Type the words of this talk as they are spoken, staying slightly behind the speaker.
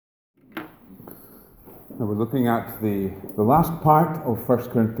Now we're looking at the last part of 1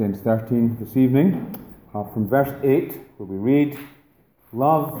 Corinthians 13 this evening, from verse 8, where we read,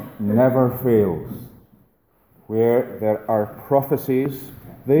 "Love never fails. Where there are prophecies,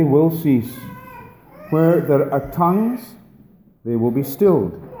 they will cease. Where there are tongues, they will be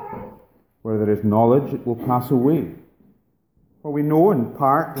stilled. Where there is knowledge, it will pass away. For we know in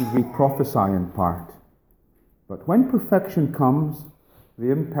part and we prophesy in part. But when perfection comes, the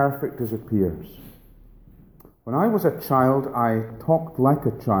imperfect disappears. When I was a child, I talked like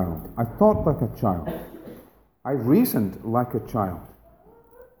a child. I thought like a child. I reasoned like a child.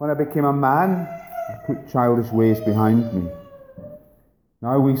 When I became a man, I put childish ways behind me.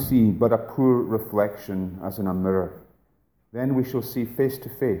 Now we see but a poor reflection as in a mirror. Then we shall see face to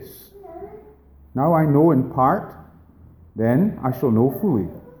face. Now I know in part, then I shall know fully,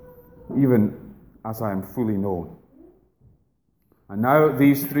 even as I am fully known." And now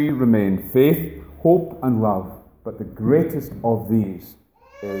these three remain: faith, hope, and love. But the greatest of these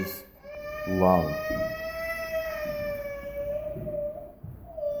is love.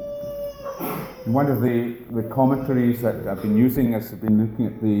 One of the commentaries that I've been using as I've been looking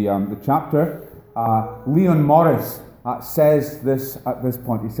at the chapter, Leon Morris says this at this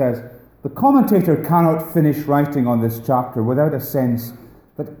point. He says, "The commentator cannot finish writing on this chapter without a sense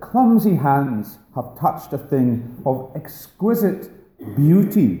that clumsy hands have touched a thing of exquisite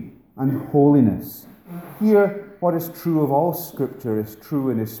beauty and holiness. Here, what is true of all Scripture is true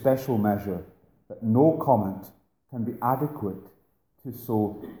in a special measure, that no comment can be adequate to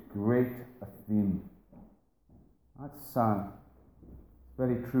so great a theme." That's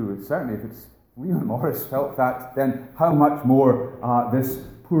very true. Certainly, if it's Leon Morris felt that, then how much more this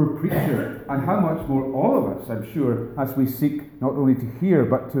poor preacher, and how much more all of us, I'm sure, as we seek not only to hear,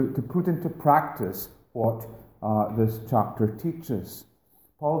 but to put into practice what this chapter teaches.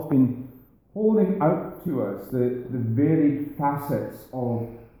 Paul's been holding out to us the varied facets of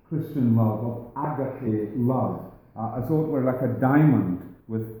Christian love, of agape love, as though it were like a diamond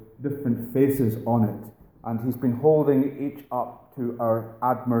with different faces on it. And he's been holding each up to our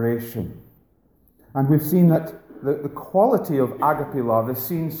admiration. And we've seen that the quality of agape love is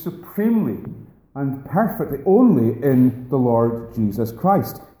seen supremely and perfectly only in the Lord Jesus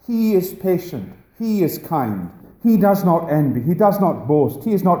Christ. He is patient. He is kind. He does not envy. He does not boast.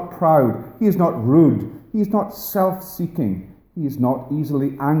 He is not proud. He is not rude. He is not self-seeking. He is not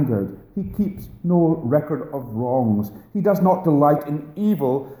easily angered. He keeps no record of wrongs. He does not delight in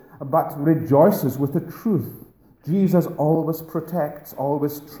evil, but rejoices with the truth. Jesus always protects,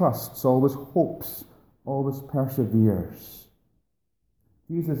 always trusts, always hopes, always perseveres.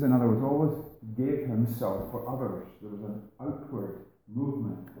 Jesus, in other words, always gave himself for others. There was an outward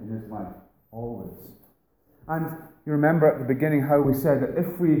movement in his life, always. And you remember at the beginning how we said that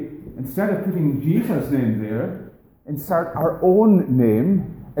if we, instead of putting Jesus' name there, insert our own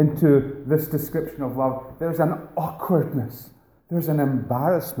name into this description of love, there's an awkwardness, there's an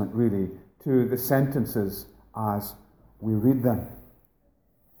embarrassment, really, to the sentences as we read them.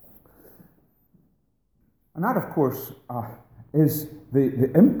 And that, of course, is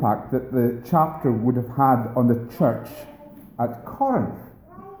the impact that the chapter would have had on the church at Corinth.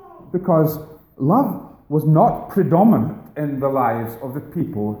 Because love was not predominant in the lives of the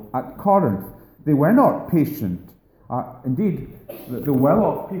people at Corinth. They were not patient. Indeed, the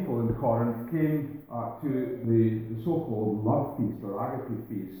well-off people in Corinth came to the so-called love feast or agape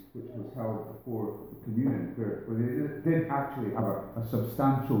feast, which was held before the communion, where they did actually have a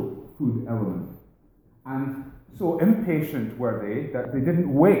substantial food element. And so impatient were they that they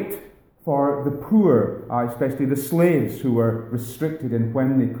didn't wait for the poor, especially the slaves who were restricted in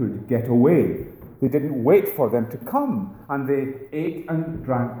when they could get away. They didn't wait for them to come, and they ate and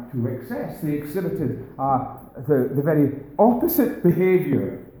drank to excess. They exhibited the very opposite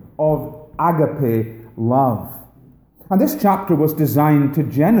behavior of agape love. And this chapter was designed to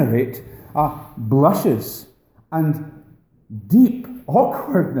generate blushes and deep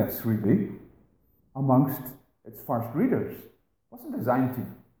awkwardness, really, amongst its first readers. It wasn't designed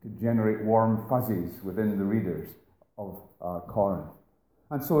to generate warm fuzzies within the readers of Corinth.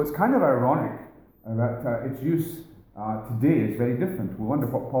 And so it's kind of ironic that its use today is very different. We wonder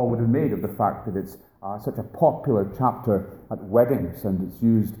what Paul would have made of the fact that it's such a popular chapter at weddings, and it's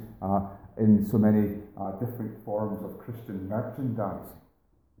used in so many different forms of Christian merchandise.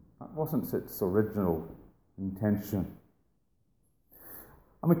 That wasn't its original intention.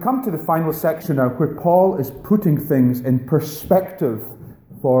 And we come to the final section now where Paul is putting things in perspective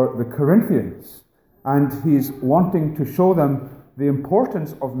for the Corinthians. And he's wanting to show them the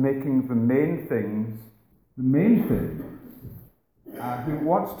importance of making the main things the main thing. He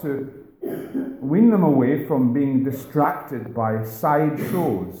wants to wean them away from being distracted by side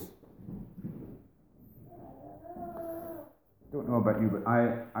shows. I don't know about you, but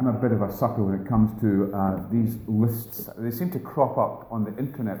I'm a bit of a sucker when it comes to these lists. They seem to crop up on the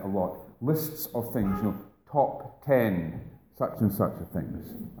internet a lot. Lists of things, top 10 such and such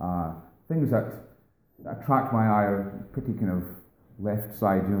things. Things that attract my eye are pretty kind of left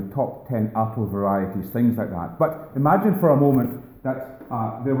side, top 10 apple varieties, things like that. But imagine for a moment that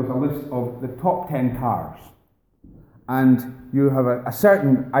there was a list of the top 10 cars. And you have a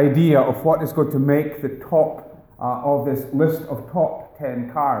certain idea of what is going to make the top of this list of top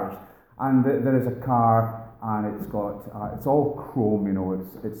 10 cars. And there is a car, and it's all chrome,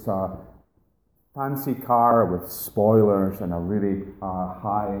 it's a fancy car with spoilers and a really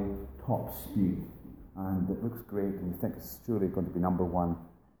high top speed. And it looks great, and you think it's surely going to be number one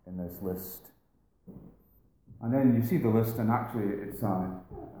in this list. And then you see the list, and actually it's a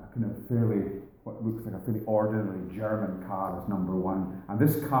kind of what looks like a fairly ordinary German car is number one. And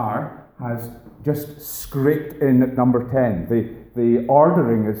this car has just scraped in at number 10. The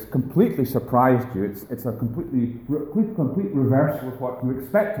ordering has completely surprised you. It's a complete reversal of what you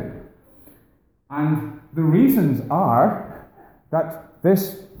expected. And the reasons are that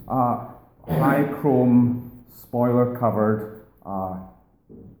this high chrome, spoiler covered,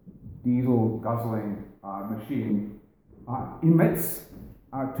 diesel guzzling machine emits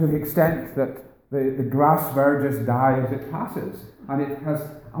to the extent that the grass verges die as it passes, and it has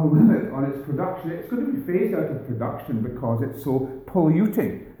a limit on its production. It's going to be phased out of production because it's so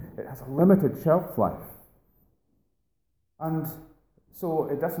polluting. It has a limited shelf life, and so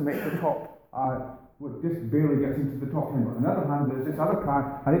it doesn't make the top. It just barely gets into the top 10. But on the other hand, there's this other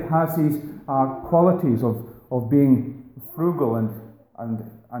car, and it has these qualities of being frugal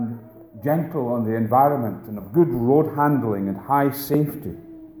and gentle on the environment, and of good road handling and high safety.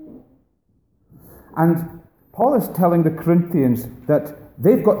 And Paul is telling the Corinthians that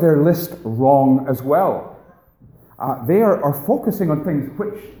they've got their list wrong as well. They are focusing on things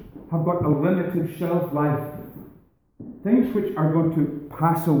which have got a limited shelf life. Things which are going to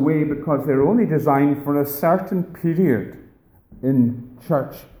pass away because they're only designed for a certain period in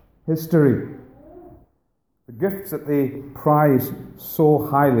church history. The gifts that they prize so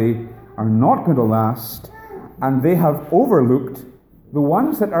highly are not going to last, and they have overlooked the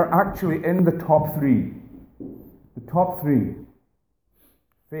ones that are actually in the top three. The top three: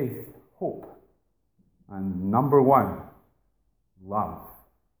 faith, hope, and number one, love.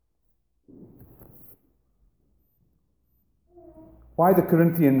 Why the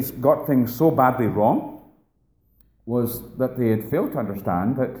Corinthians got things so badly wrong was that they had failed to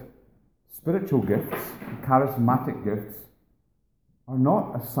understand that spiritual gifts, charismatic gifts, are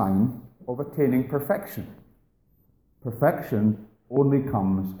not a sign of attaining perfection. Perfection only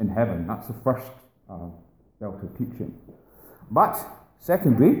comes in heaven. That's the first belt of teaching. But,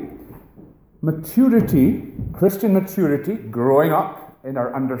 secondly, maturity, Christian maturity, growing up in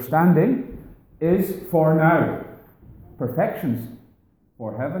our understanding, is for now. Perfection's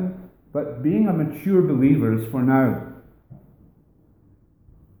for heaven, but being a mature believer is for now.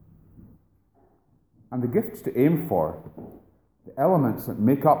 And the gifts to aim for, the elements that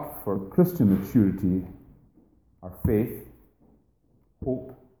make up for Christian maturity, are faith,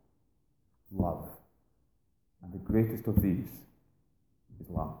 hope, love. And the greatest of these is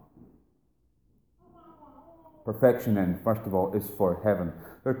love. Perfection, then, first of all, is for heaven.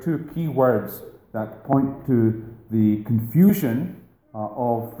 There are two key words that point to the confusion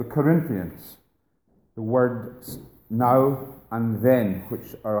of the Corinthians. The words now and then,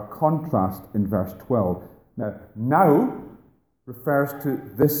 which are a contrast in verse 12. Now refers to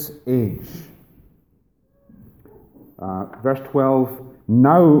this age. Verse 12,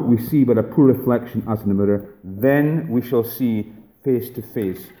 now we see but a poor reflection as in a mirror, then we shall see face to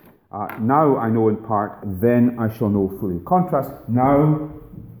face. Now I know in part, then I shall know fully. Contrast, now,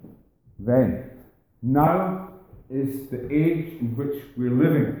 then. Now is the age in which we're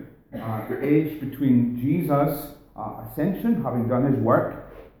living. The age between Jesus' ascension, having done his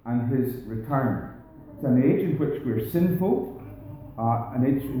work, and his return. It's an age in which we're sinful, an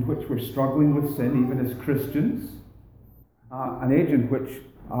age in which we're struggling with sin, even as Christians, an age in which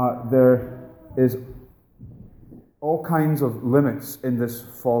there is all kinds of limits in this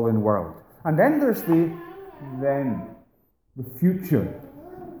fallen world. And then there's the future.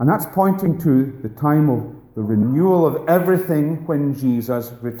 And that's pointing to the time of the renewal of everything when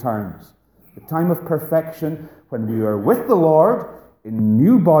Jesus returns. The time of perfection when we are with the Lord in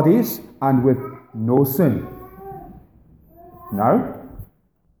new bodies and with no sin. Now,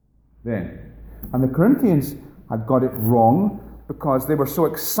 then. And the Corinthians had got it wrong because they were so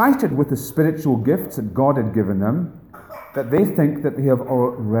excited with the spiritual gifts that God had given them that they think that they have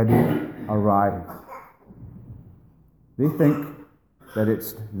already arrived. They think that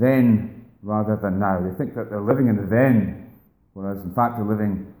it's then rather than now. They think that they're living in the then, whereas in fact they're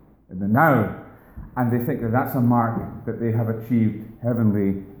living in the now. And they think that that's a mark that they have achieved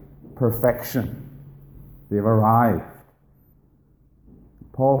heavenly perfection. They've arrived.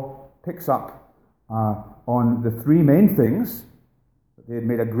 Paul picks up on the three main things that they had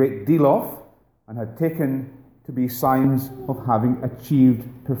made a great deal of and had taken to be signs of having achieved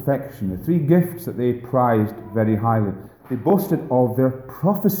perfection. The three gifts that they prized very highly. They boasted of their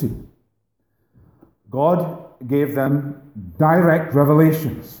prophecy. God gave them direct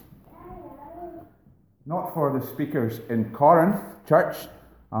revelations. Not for the speakers in Corinth church,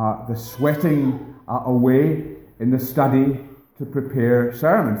 the sweating away in the study to prepare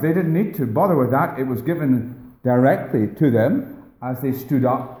sermons. They didn't need to bother with that. It was given directly to them as they stood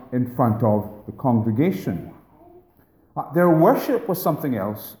up in front of the congregation. Their worship was something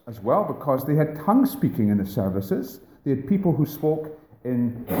else as well, because they had tongue speaking in the services. They had people who spoke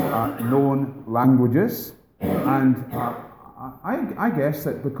in known languages, and I guess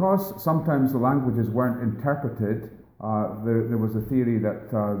that because sometimes the languages weren't interpreted, there was a theory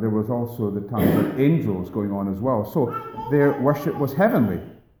that there was also the tongues of angels going on as well. So their worship was heavenly.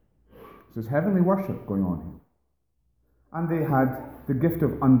 There's heavenly worship going on here. And they had the gift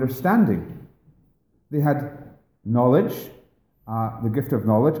of understanding. They had knowledge, the gift of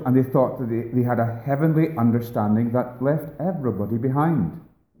knowledge, and they thought that they had a heavenly understanding that left everybody behind.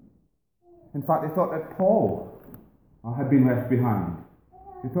 In fact, they thought that Paul had been left behind.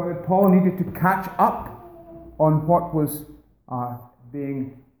 They thought that Paul needed to catch up on what was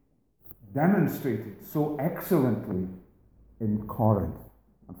being demonstrated so excellently in Corinth.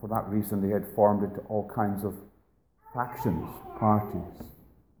 And for that reason, they had formed into all kinds of factions, parties.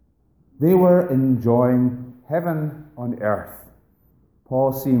 They were enjoying heaven on earth.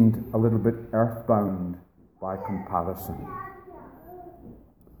 Paul seemed a little bit earthbound by comparison.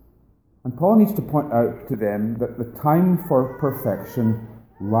 And Paul needs to point out to them that the time for perfection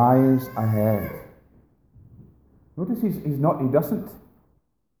lies ahead. Notice he doesn't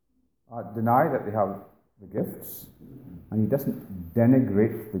deny that they have the gifts, and he doesn't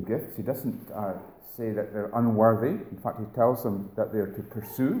denigrate the gifts. He doesn't say that they're unworthy. In fact, he tells them that they're to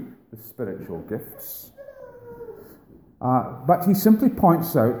pursue the spiritual gifts. But he simply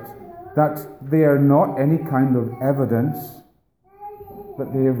points out that they are not any kind of evidence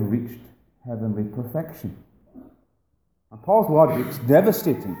that they have reached heavenly perfection. And Paul's logic is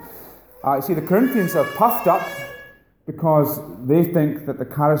devastating. You see, the Corinthians are puffed up because they think that the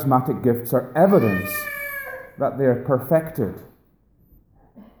charismatic gifts are evidence that they are perfected.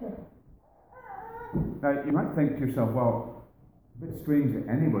 Now, you might think to yourself, well, a bit strange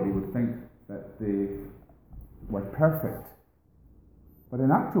that anybody would think that they were perfect. But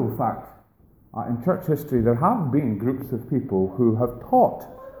in actual fact, in church history, there have been groups of people who have taught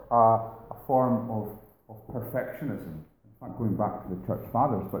a form of perfectionism. In fact, going back to the church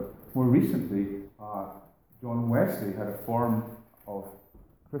fathers, but more recently, John Wesley had a form of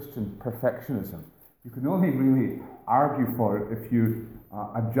Christian perfectionism. You can only really argue for it if you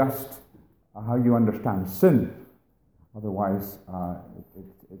adjust how you understand sin. Otherwise,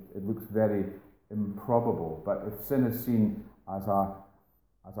 it looks very improbable. But if sin is seen as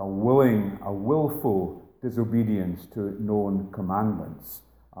a willful disobedience to known commandments,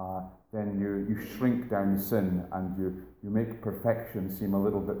 then you shrink down sin and you make perfection seem a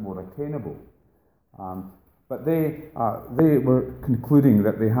little bit more attainable. But they were concluding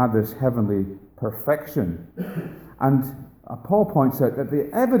that they had this heavenly perfection. And Paul points out that the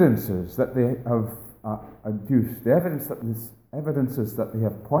evidences that they have adduced, the evidences that they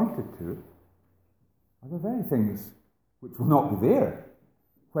have pointed to, are the very things which will not be there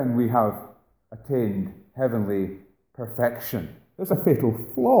when we have attained heavenly perfection. There's a fatal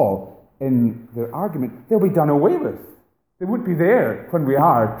flaw in their argument. They'll be done away with. They won't be there when we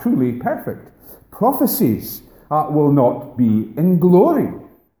are truly perfect. Prophecies will not be in glory.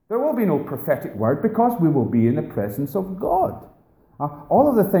 There will be no prophetic word because we will be in the presence of God. All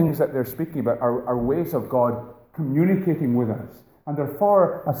of the things that they're speaking about are ways of God communicating with us. And they're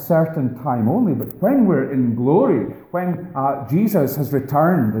for a certain time only. But when we're in glory, when Jesus has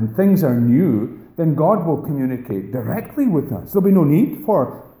returned and things are new, then God will communicate directly with us. There'll be no need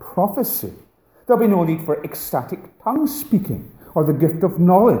for prophecy. There'll be no need for ecstatic tongue speaking or the gift of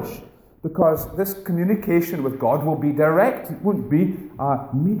knowledge, because this communication with God will be direct. It won't be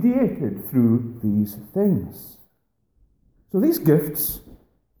mediated through these things. So these gifts,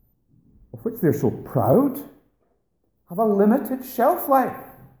 of which they're so proud, have a limited shelf life.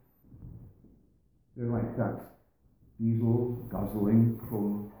 They're like that diesel, guzzling,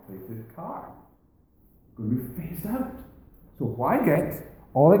 chrome-plated car. Going to be phased out. So why get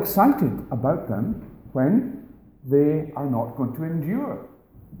all excited about them when they are not going to endure?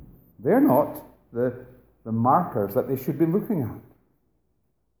 They're not the markers that they should be looking at.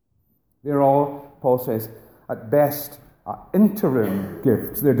 They're all, Paul says, at best, interim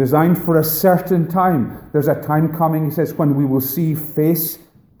gifts. They're designed for a certain time. There's a time coming, he says, when we will see face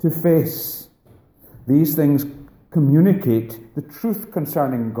to face. These things communicate the truth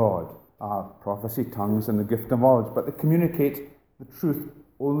concerning God. Prophecy, tongues, and the gift of knowledge. But they communicate the truth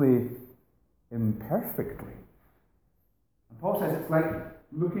only imperfectly. And Paul says it's like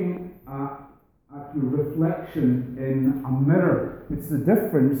looking at your reflection in a mirror. It's the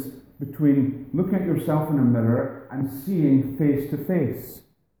difference between looking at yourself in a mirror and seeing face to face.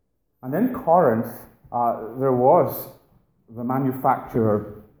 And in Corinth, there was the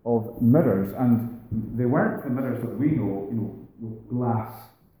manufacturer of mirrors, and they weren't the mirrors that we know, with glass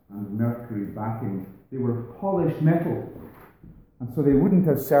and mercury backing. They were polished metal, and so they wouldn't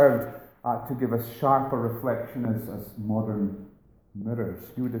have served to give a sharper reflection as modern mirrors.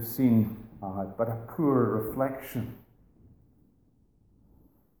 You would have seen but a poor reflection.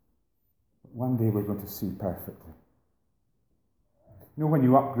 One day we're going to see perfectly. You know, when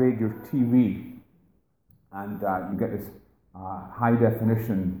you upgrade your TV and you get this high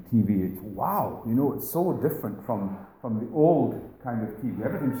definition TV, it's wow, it's so different from the old kind of TV.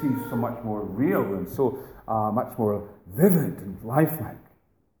 Everything seems so much more real and so much more vivid and lifelike.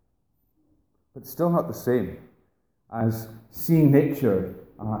 But still not the same as seeing nature,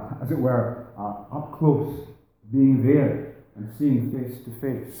 as it were, up close, being there and seeing face to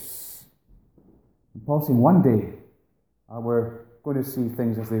face. And Paul's saying one day we're going to see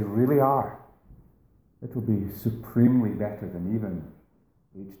things as they really are. It will be supremely better than even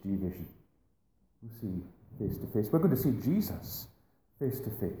HD vision. We'll see face to face. We're going to see Jesus face to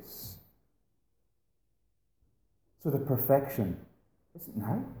face. So the perfection isn't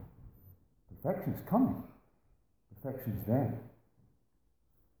now. Perfection is coming. Perfection is then.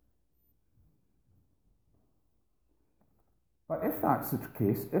 But if that's the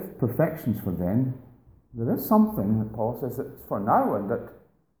case, if perfection's for then, there is something that Paul says that's for now and that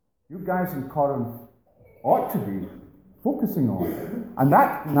you guys in Corinth ought to be focusing on. And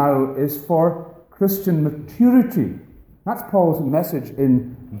that now is for Christian maturity. That's Paul's message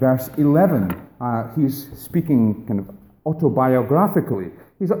in verse 11. He's speaking kind of autobiographically.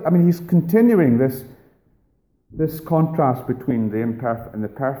 He's continuing this contrast between the imperfect and the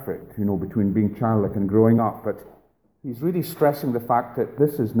perfect, between being childlike and growing up. But he's really stressing the fact that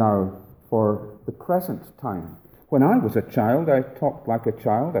this is now for the present time. When I was a child, I talked like a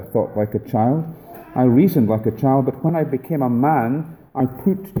child, I thought like a child, I reasoned like a child, but when I became a man, I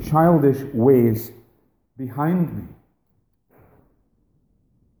put childish ways behind me.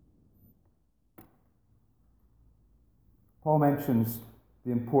 Paul mentions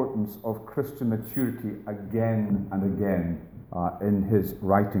the importance of Christian maturity again and again in his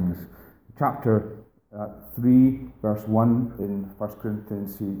writings. Chapter 3, verse 1 in 1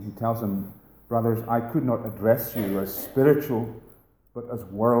 Corinthians, he tells them, "Brothers, I could not address you as spiritual, but as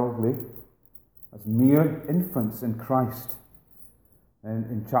worldly, as mere infants in Christ." And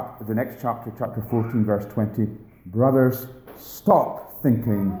in the next chapter, chapter 14, verse 20, "Brothers, stop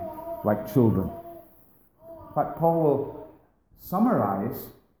thinking like children." In fact, Paul will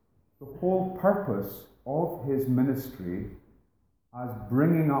summarize the whole purpose of his ministry as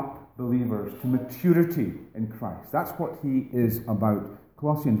bringing up believers to maturity in Christ. That's what he is about.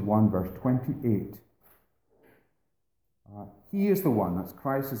 Colossians 1, verse 28. He is the one, that's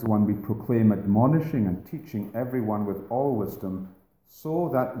Christ is the one we proclaim, admonishing and teaching everyone with all wisdom, so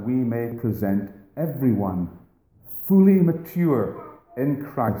that we may present everyone fully mature in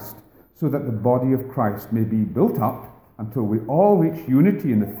Christ, so that the body of Christ may be built up until we all reach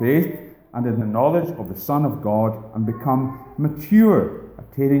unity in the faith and in the knowledge of the Son of God and become mature,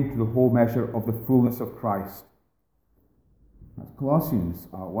 attaining to the whole measure of the fullness of Christ. That's Colossians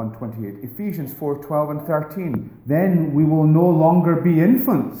 1:28. Ephesians 4:12 and 13. Then we will no longer be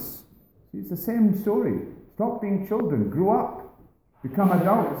infants. It's the same story. Stop being children. Grow up. Become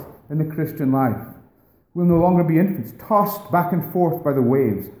adults in the Christian life. We'll no longer be infants, tossed back and forth by the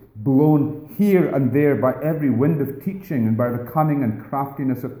waves, blown here and there by every wind of teaching and by the cunning and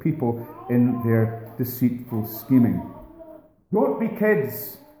craftiness of people in their deceitful scheming. Don't be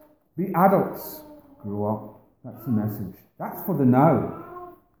kids. Be adults. Grow up. That's the message. That's for the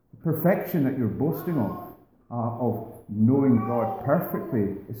now. The perfection that you're boasting of knowing God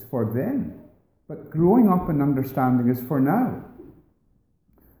perfectly, is for then. But growing up in understanding is for now.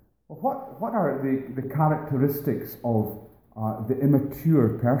 Well, what are the characteristics of the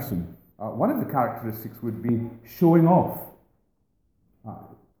immature person? One of the characteristics would be showing off.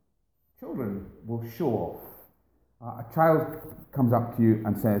 Children will show off. A child comes up to you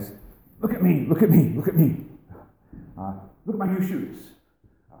and says, "Look at me, look at me, look at me. Look at my new shoes.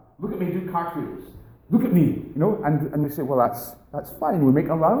 Look at me do cartwheels. Look at me," and we say, well, that's fine. We make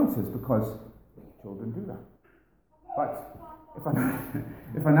allowances because children do that. But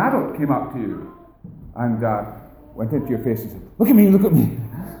if an adult came up to you and went into your face and said, "Look at me, look at me.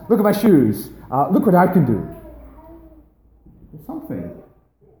 Look at my shoes. Look what I can do." There's something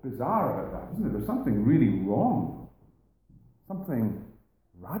bizarre about that, isn't there? There's something really wrong. Something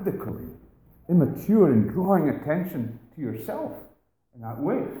radically immature in drawing attention to yourself in that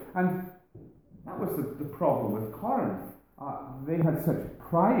way. And that was the problem with Corinth. They had such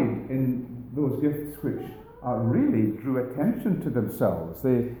pride in those gifts which really drew attention to themselves.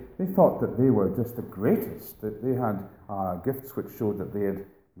 They thought that they were just the greatest, that they had gifts which showed that they had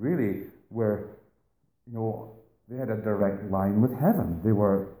really were, they had a direct line with heaven. They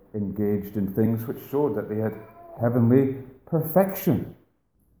were engaged in things which showed that they had heavenly perfection.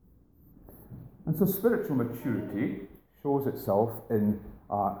 And so spiritual maturity shows itself in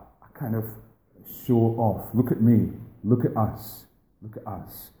a kind of show off. Look at me. Look at us. Look at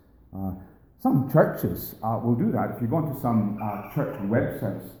us. Some churches will do that. If you go onto some church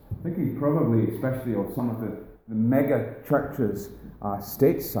websites, thinking probably especially of some of the mega churches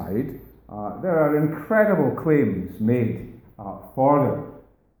stateside, there are incredible claims made for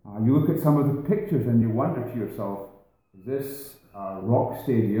them. You look at some of the pictures and you wonder to yourself, is this a rock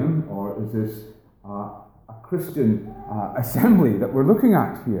stadium or is this a Christian assembly that we're looking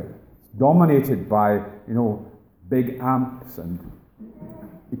at here? It's dominated by, big amps and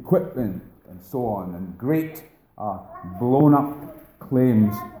equipment and so on, and great blown up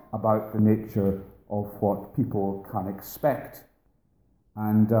claims about the nature of what people can expect.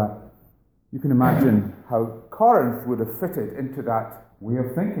 And you can imagine how Corinth would have fitted into that way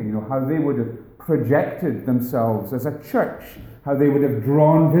of thinking, how they would have projected themselves as a church, how they would have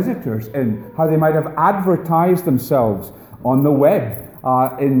drawn visitors in, how they might have advertised themselves on the web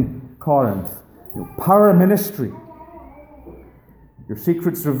in Corinth. Power ministry, your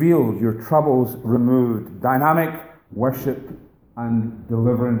secrets revealed, your troubles removed, dynamic worship and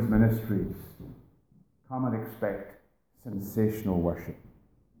deliverance ministries. Come and expect sensational worship.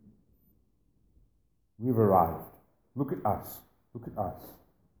 We've arrived. Look at us. Look at us.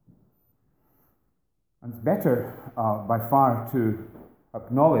 And it's better by far to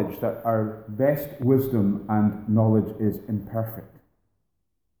acknowledge that our best wisdom and knowledge is imperfect.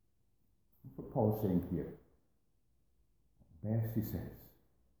 That's what Paul is saying here. Best, he says,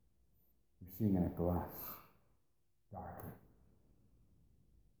 you're seeing in a glass, darkly.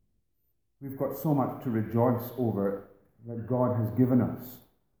 We've got so much to rejoice over that God has given us.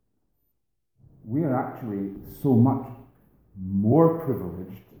 We are actually so much more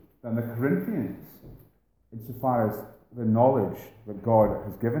privileged than the Corinthians insofar as the knowledge that God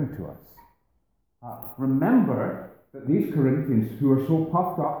has given to us. Remember that these Corinthians, who are so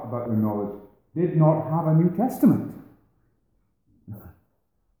puffed up about their knowledge, did not have a New Testament.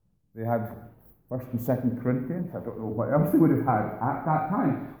 They had 1st and 2nd Corinthians. I don't know what else they would have had at that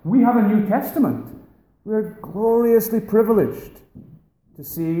time. We have a New Testament. We're gloriously privileged to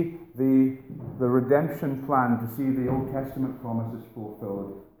see the redemption plan, to see the Old Testament promises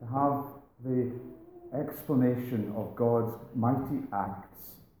fulfilled, to have the explanation of God's mighty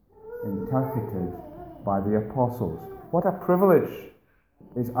acts interpreted by the apostles. What a privilege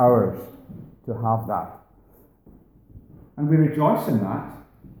is ours to have that. And we rejoice in that.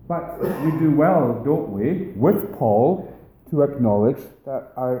 But we do well, don't we, with Paul, to acknowledge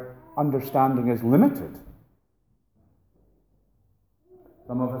that our understanding is limited.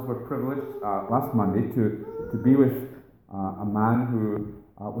 Some of us were privileged last Monday to be with a man who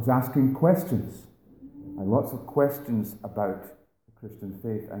was asking questions. Lots of questions about the Christian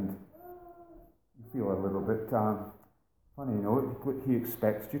faith, and you feel a little bit funny, he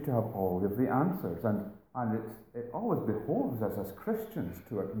expects you to have all of the answers. And it always behoves us as Christians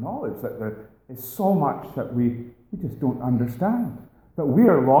to acknowledge that there is so much that we just don't understand. That we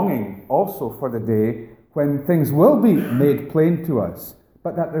are longing also for the day when things will be made plain to us.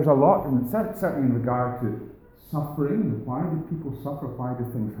 But that there's a lot, and certainly in regard to suffering, why do people suffer, why do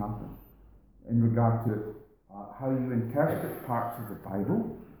things happen? In regard to how you interpret parts of the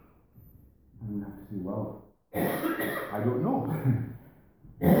Bible, and you have to say, well, I don't know.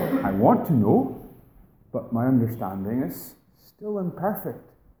 I want to know, but my understanding is still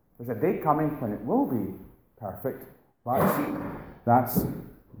imperfect. There's a day coming when it will be perfect, but that's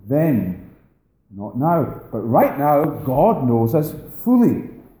then, not now. But right now, God knows us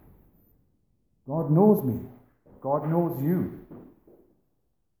fully. God knows me. God knows you.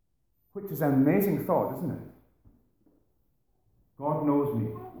 Which is an amazing thought, isn't it? God knows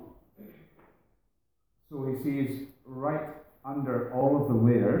me. So he sees right under all of the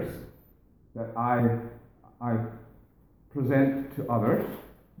layers that I present to others,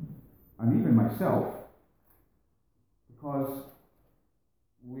 and even myself, because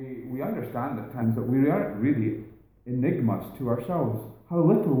we understand at times that we aren't really enigmas to ourselves. How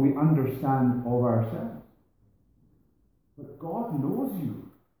little we understand of ourselves. But God knows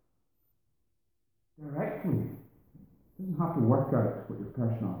you directly. He doesn't have to work out what your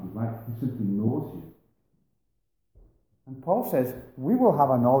personality is like. He simply knows you. And Paul says, we will have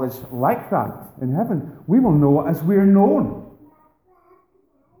a knowledge like that in heaven. We will know as we are known.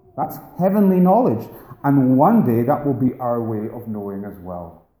 That's heavenly knowledge. And one day that will be our way of knowing as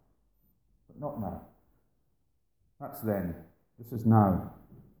well. But not now. That's then. This is now.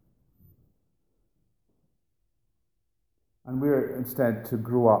 And we're instead to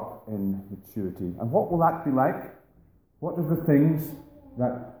grow up in maturity. And what will that be like? What are the things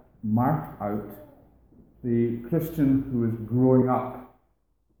that mark out the Christian who is growing up,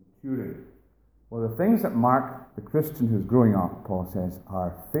 maturing? Well, the things that mark the Christian who is growing up, Paul says,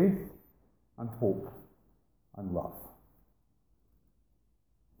 are faith and hope and love.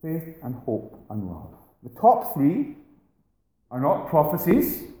 Faith and hope and love. The top three are not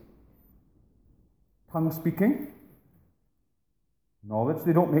prophecies, tongue speaking, knowledge.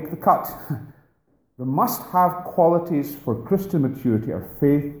 They don't make the cut. The must-have qualities for Christian maturity are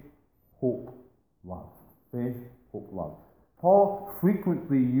faith, hope, love. Faith, hope, love. Paul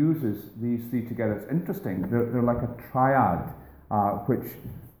frequently uses these three together. It's interesting. They're like a triad, which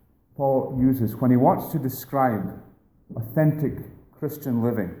Paul uses when he wants to describe authentic Christian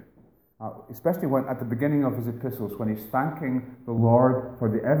living. Especially when at the beginning of his epistles, when he's thanking the Lord for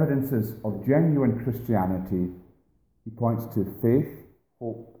the evidences of genuine Christianity, he points to faith,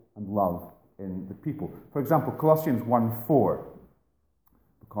 hope, and love in the people. For example, Colossians 1:4,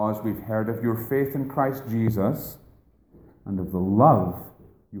 because we've heard of your faith in Christ Jesus and of the love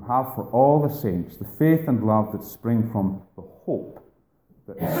you have for all the saints, the faith and love that spring from the hope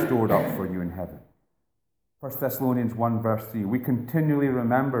that is stored up for you in heaven. 1 Thessalonians 1 verse 3, we continually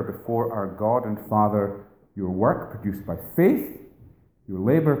remember before our God and Father your work produced by faith, your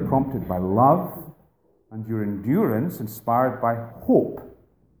labor prompted by love, and your endurance inspired by hope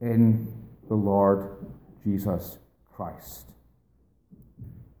in the Lord Jesus Christ.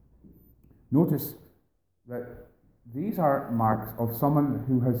 Notice that these are marks of someone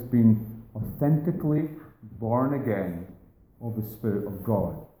who has been authentically born again of the Spirit of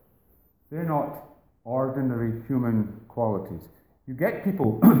God. They're not ordinary human qualities. You get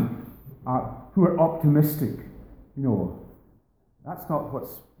people who are optimistic. That's not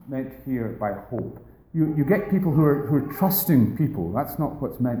what's meant here by hope. You get people who are trusting people. That's not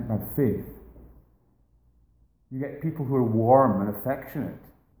what's meant by faith. You get people who are warm and affectionate.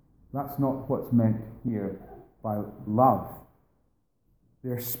 That's not what's meant here by love.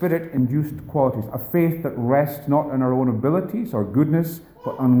 They're Spirit-induced qualities, a faith that rests not on our own abilities or goodness,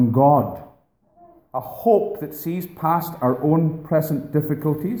 but on God. A hope that sees past our own present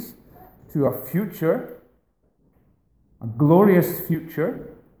difficulties to a future, a glorious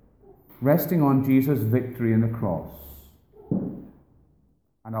future, resting on Jesus' victory in the cross.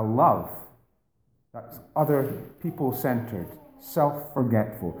 And a love that's other people-centered,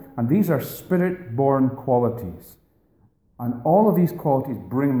 self-forgetful. And these are Spirit-born qualities. And all of these qualities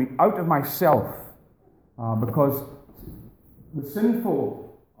bring me out of myself because the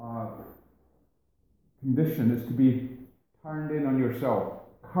sinful condition is to be turned in on yourself,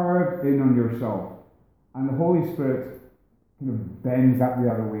 curved in on yourself. And the Holy Spirit kind of bends that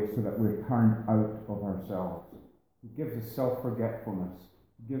the other way so that we're turned out of ourselves. He gives us self-forgetfulness.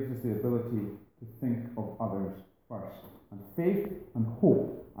 He gives us the ability to think of others first. And faith and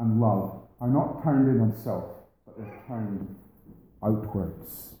hope and love are not turned in on self, but they're turned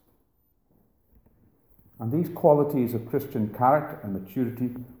outwards. And these qualities of Christian character and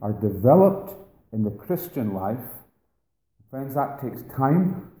maturity are developed in the Christian life. Friends, that takes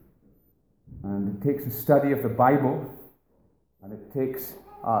time, and it takes a study of the Bible, and it takes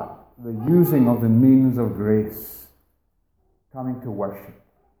the using of the means of grace, coming to worship,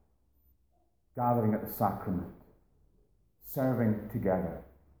 gathering at the sacrament, serving together,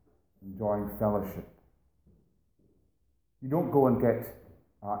 enjoying fellowship. You don't go and get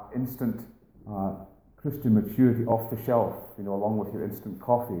instant Christian maturity off the shelf, along with your instant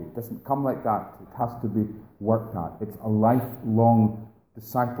coffee. It doesn't come like that. It has to be worked at. It's a lifelong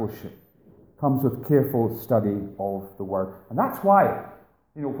discipleship. It comes with careful study of the Word. And that's why,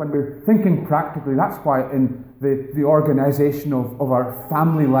 when we're thinking practically, that's why in the organisation of our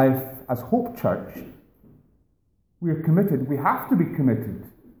family life as Hope Church, we're committed, we have to be committed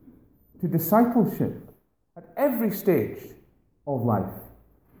to discipleship at every stage of life.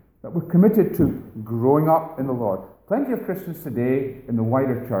 That we're committed to growing up in the Lord. Plenty of Christians today in the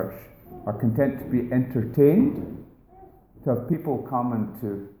wider church are content to be entertained, to have people come and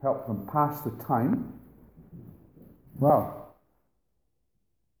to help them pass the time. Well,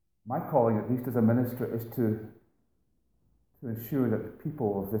 my calling, at least as a minister, is to ensure that the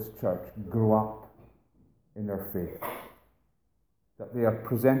people of this church grow up in their faith, that they are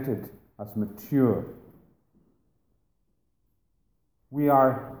presented as mature. We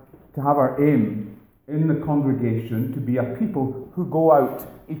are to have our aim in the congregation to be a people who go out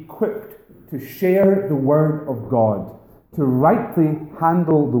equipped to share the Word of God, to rightly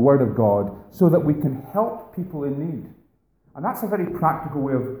handle the Word of God so that we can help people in need. And that's a very practical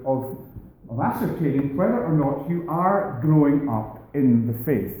way of ascertaining whether or not you are growing up in the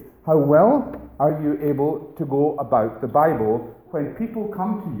faith. How well are you able to go about the Bible when people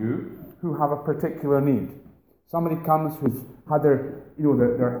come to you who have a particular need? Somebody comes who's had their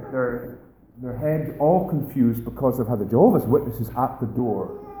head all confused because they've had the Jehovah's Witnesses at the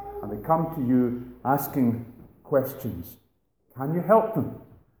door, and they come to you asking questions. Can you help them?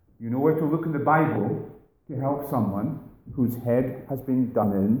 You know where to look in the Bible to help someone whose head has been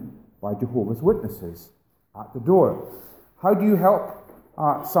done in by Jehovah's Witnesses at the door. How do you help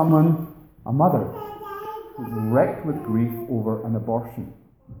someone, a mother, who's wrecked with grief over an abortion?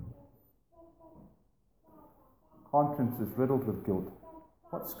 Conscience is riddled with guilt.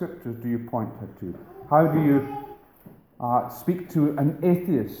 What scriptures do you point her to? How do you speak to an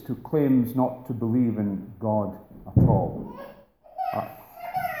atheist who claims not to believe in God at all?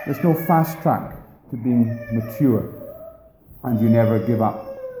 There's no fast track to being mature, and you never give up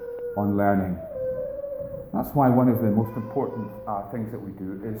on learning. That's why one of the most important things that we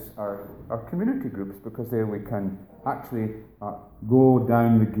do is our community groups, because there we can actually go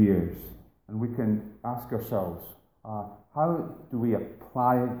down the gears and we can ask ourselves, how do we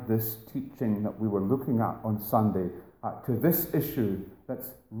apply this teaching that we were looking at on Sunday to this issue that's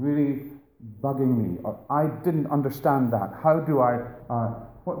really bugging me? Or I didn't understand that. How do I,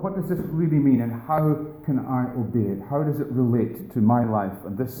 what does this really mean, and how can I obey it? How does it relate to my life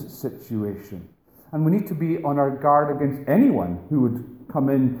and this situation? And we need to be on our guard against anyone who would come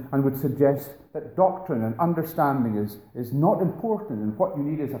in and would suggest that doctrine and understanding is not important, and what you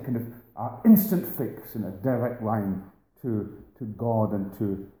need is a kind of instant fix and a direct line to God and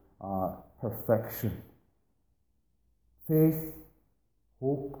to perfection. Faith,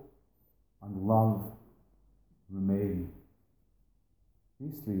 hope, and love remain.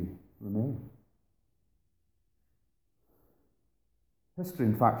 These three remain. History,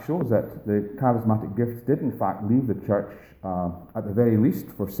 in fact, shows that the charismatic gifts did, in fact, leave the church, at the very least,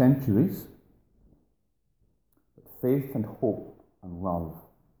 for centuries. But faith and hope and love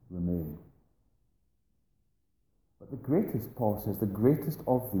remain. But the greatest, Paul says, the greatest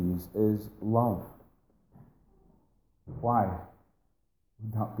of these is love. Why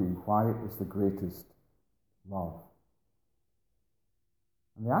would that be? Why is the greatest love?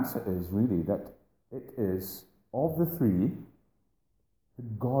 And the answer is really that it is, of the three, the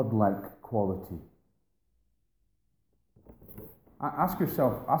godlike quality. Ask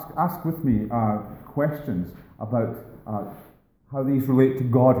yourself, ask with me questions about how these relate to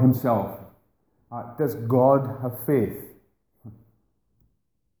God himself. Does God have faith?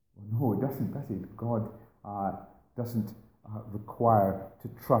 No, it doesn't, does it? God doesn't require to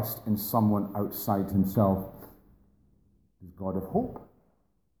trust in someone outside himself. Does God have hope?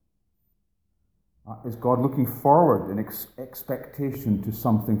 Is God looking forward in expectation to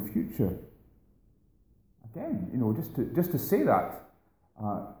something future? Again, just to say that,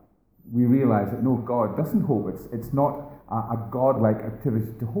 we realize that no, God doesn't hope. It's not a God-like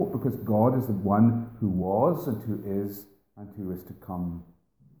activity to hope, because God is the one who was and who is to come.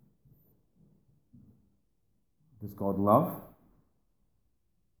 Does God love?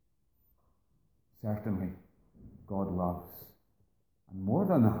 Certainly, God loves. And more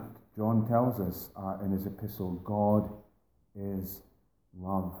than that, John tells us in his epistle, God is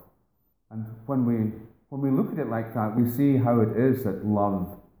love. And when we look at it like that, we see how it is that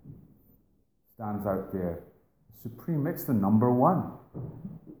love stands out there. Supreme, it's the number one.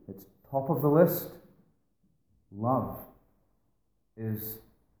 It's top of the list. Love is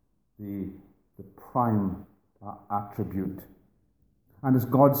the prime attribute. And as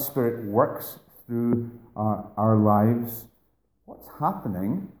God's Spirit works through our lives, what's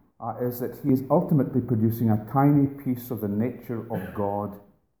happening is that He is ultimately producing a tiny piece of the nature of God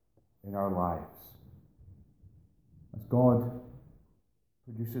in our lives. As God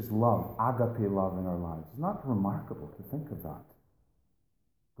produces love, agape love in our lives. Isn't that remarkable to think of that?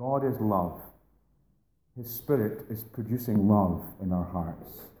 God is love. His Spirit is producing love in our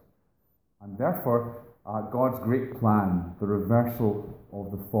hearts. And therefore, God's great plan, the reversal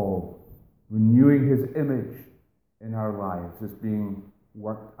of the fall, renewing His image in our lives, is being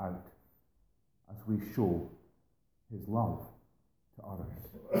worked out as we show His love to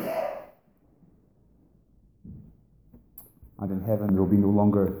others. And in heaven there will be no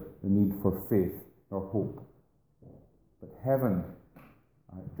longer the need for faith or hope. But heaven,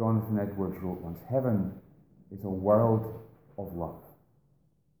 Jonathan Edwards wrote once, heaven is a world of love.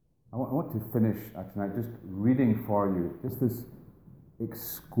 I want to finish tonight just reading for you just this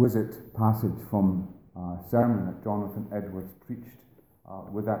exquisite passage from a sermon that Jonathan Edwards preached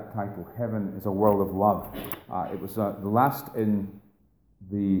with that title, Heaven is a World of Love. It was the last in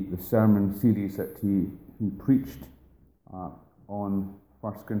the sermon series that he preached on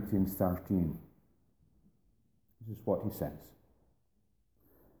 1 Corinthians 13. This is what he says.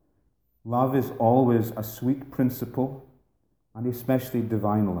 Love is always a sweet principle, and especially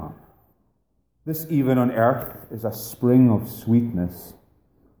divine love. This even on earth is a spring of sweetness,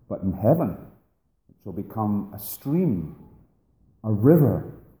 but in heaven it shall become a stream, a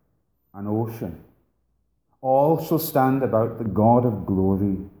river, an ocean. All shall stand about the God of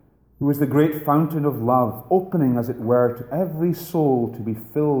glory, who is the great fountain of love, opening, as it were, to every soul to be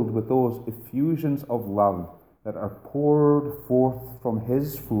filled with those effusions of love that are poured forth from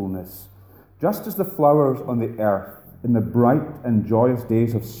His fullness, just as the flowers on the earth in the bright and joyous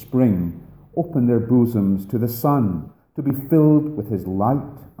days of spring open their bosoms to the sun, to be filled with His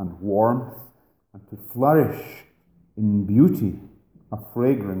light and warmth, and to flourish in beauty, a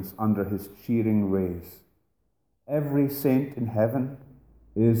fragrance under His cheering rays. Every saint in heaven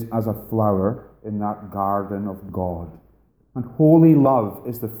is as a flower in that garden of God, and holy love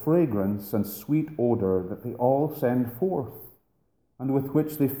is the fragrance and sweet odour that they all send forth, and with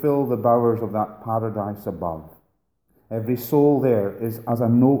which they fill the bowers of that paradise above. Every soul there is as a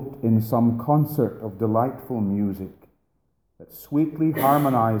note in some concert of delightful music that sweetly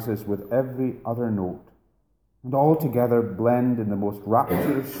harmonizes with every other note, and all together blend in the most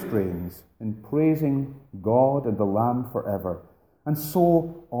rapturous strains in praising God and the Lamb forever, and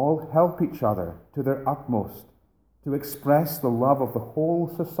so all help each other to their utmost to express the love of the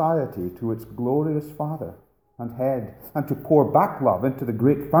whole society to its glorious Father and Head, and to pour back love into the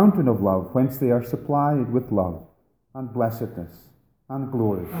great fountain of love, whence they are supplied with love and blessedness and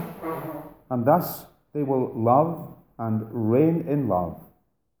glory. And thus they will love and reign in love,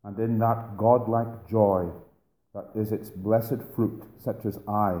 and in that godlike joy that is its blessed fruit, such as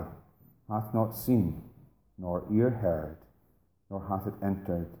eye hath not seen, nor ear heard, nor hath it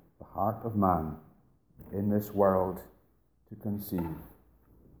entered the heart of man in this world to conceive.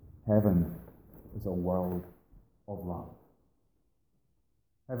 Heaven is a world of love.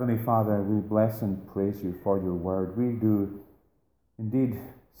 Heavenly Father, we bless and praise You for Your word. We do indeed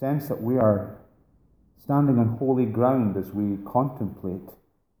sense that we are standing on holy ground as we contemplate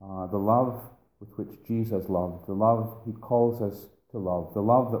the love with which Jesus loved, the love He calls us to love, the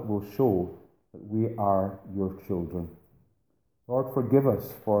love that will show that we are Your children. Lord, forgive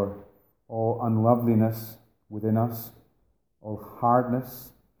us for all unloveliness within us, all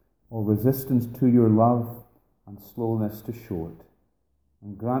hardness, all resistance to Your love, and slowness to show it.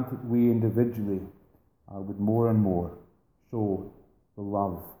 And grant that we individually would more and more show the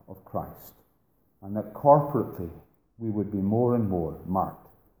love of Christ, and that corporately we would be more and more marked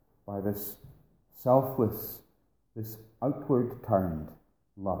by this selfless, this outward turned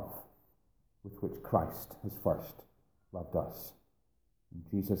love with which Christ has first loved us. In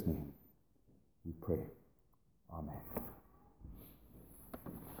Jesus' name we pray. Amen.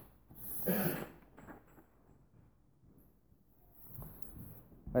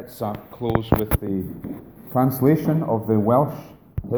 Let's close with the translation of the Welsh